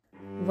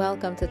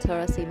Welcome to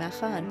Torah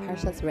Simacha and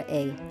Parshas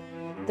Re'eh.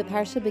 The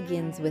parsha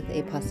begins with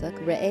a pasuk,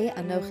 Re'eh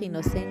Anochi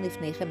Nosein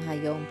Lifnechem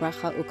Hayom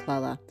Bracha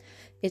Uklala.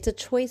 It's a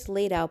choice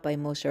laid out by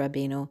Moshe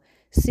Rabbeinu.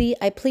 See,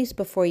 I place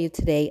before you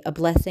today a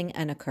blessing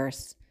and a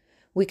curse.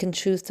 We can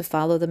choose to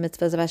follow the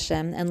mitzvahs of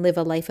Hashem and live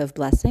a life of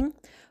blessing,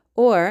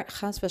 or,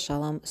 chas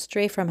v'shalom,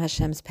 stray from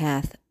Hashem's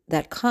path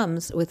that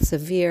comes with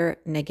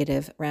severe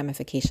negative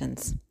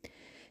ramifications.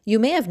 You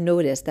may have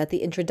noticed that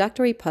the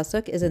introductory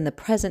pasuk is in the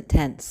present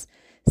tense.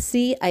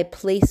 See, I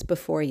place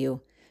before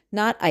you,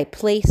 not I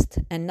placed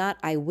and not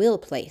I will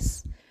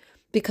place,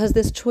 because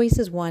this choice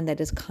is one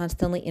that is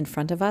constantly in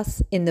front of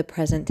us in the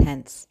present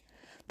tense.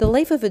 The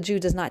life of a Jew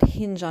does not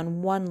hinge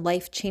on one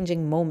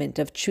life-changing moment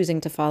of choosing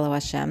to follow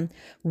Hashem,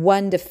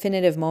 one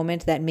definitive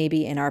moment that may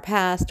be in our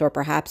past or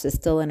perhaps is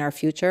still in our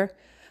future.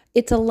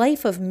 It's a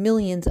life of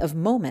millions of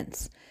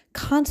moments,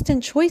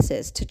 constant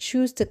choices to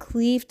choose to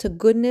cleave to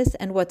goodness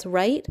and what's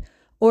right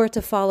or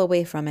to fall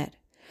away from it.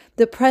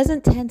 The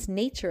present tense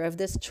nature of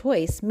this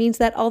choice means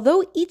that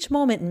although each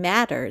moment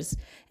matters,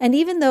 and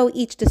even though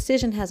each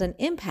decision has an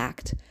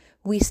impact,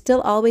 we still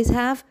always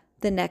have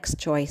the next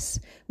choice.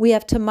 We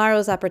have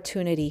tomorrow's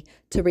opportunity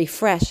to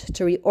refresh,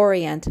 to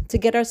reorient, to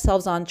get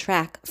ourselves on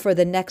track for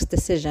the next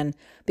decision,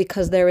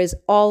 because there is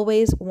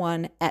always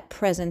one at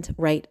present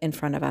right in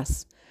front of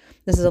us.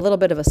 This is a little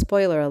bit of a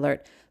spoiler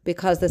alert,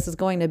 because this is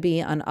going to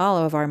be on all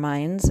of our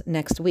minds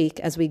next week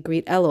as we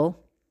greet Elul,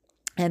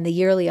 and the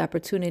yearly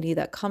opportunity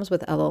that comes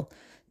with Elul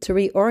to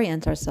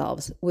reorient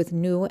ourselves with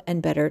new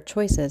and better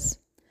choices.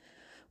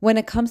 When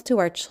it comes to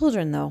our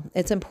children, though,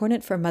 it's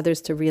important for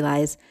mothers to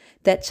realize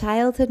that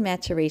childhood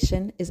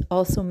maturation is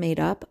also made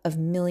up of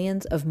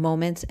millions of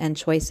moments and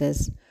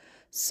choices.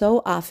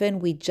 So often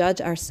we judge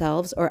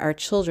ourselves or our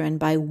children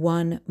by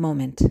one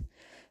moment.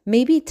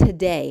 Maybe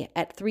today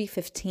at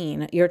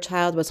 3:15, your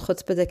child was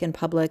chutzpahdik in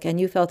public and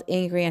you felt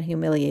angry and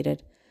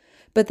humiliated.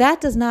 But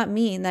that does not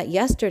mean that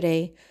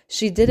yesterday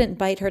she didn't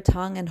bite her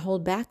tongue and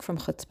hold back from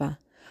chutzpah,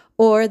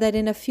 or that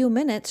in a few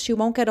minutes she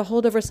won't get a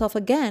hold of herself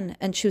again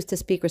and choose to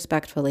speak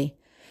respectfully.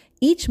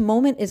 Each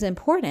moment is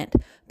important,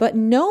 but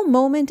no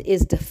moment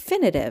is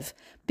definitive,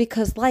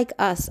 because like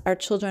us, our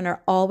children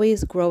are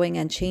always growing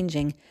and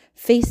changing,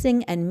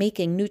 facing and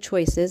making new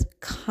choices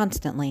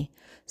constantly.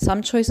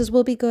 Some choices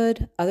will be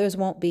good, others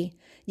won't be.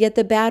 Yet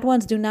the bad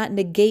ones do not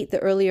negate the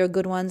earlier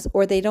good ones,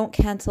 or they don't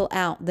cancel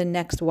out the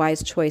next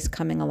wise choice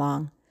coming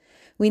along.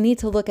 We need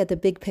to look at the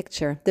big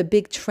picture, the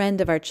big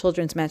trend of our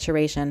children's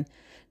maturation,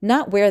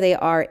 not where they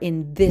are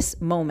in this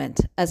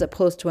moment as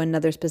opposed to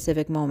another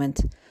specific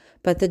moment,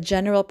 but the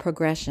general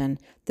progression,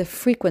 the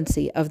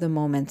frequency of the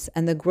moments,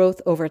 and the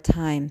growth over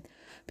time.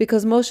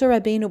 Because Moshe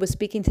Rabbeinu was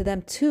speaking to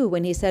them too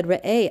when he said,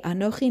 Re'eh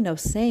Anochi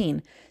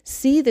Nosein.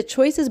 See the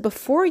choices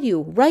before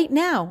you right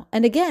now,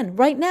 and again,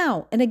 right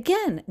now, and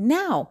again,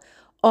 now,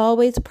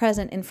 always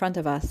present in front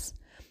of us.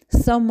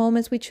 Some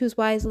moments we choose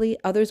wisely,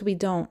 others we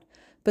don't.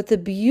 But the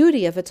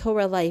beauty of a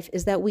Torah life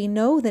is that we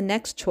know the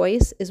next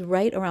choice is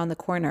right around the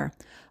corner,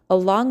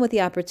 along with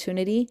the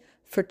opportunity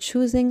for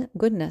choosing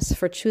goodness,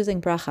 for choosing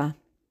bracha.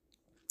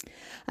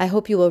 I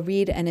hope you will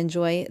read and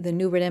enjoy the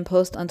new written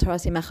post on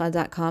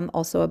torahsimacha.com,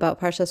 also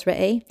about Parshas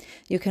Re'eh.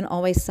 You can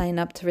always sign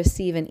up to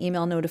receive an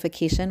email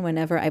notification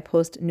whenever I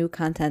post new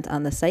content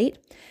on the site.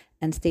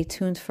 And stay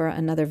tuned for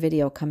another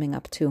video coming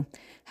up too.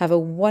 Have a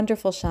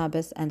wonderful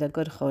Shabbos and a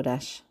good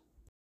Chodesh.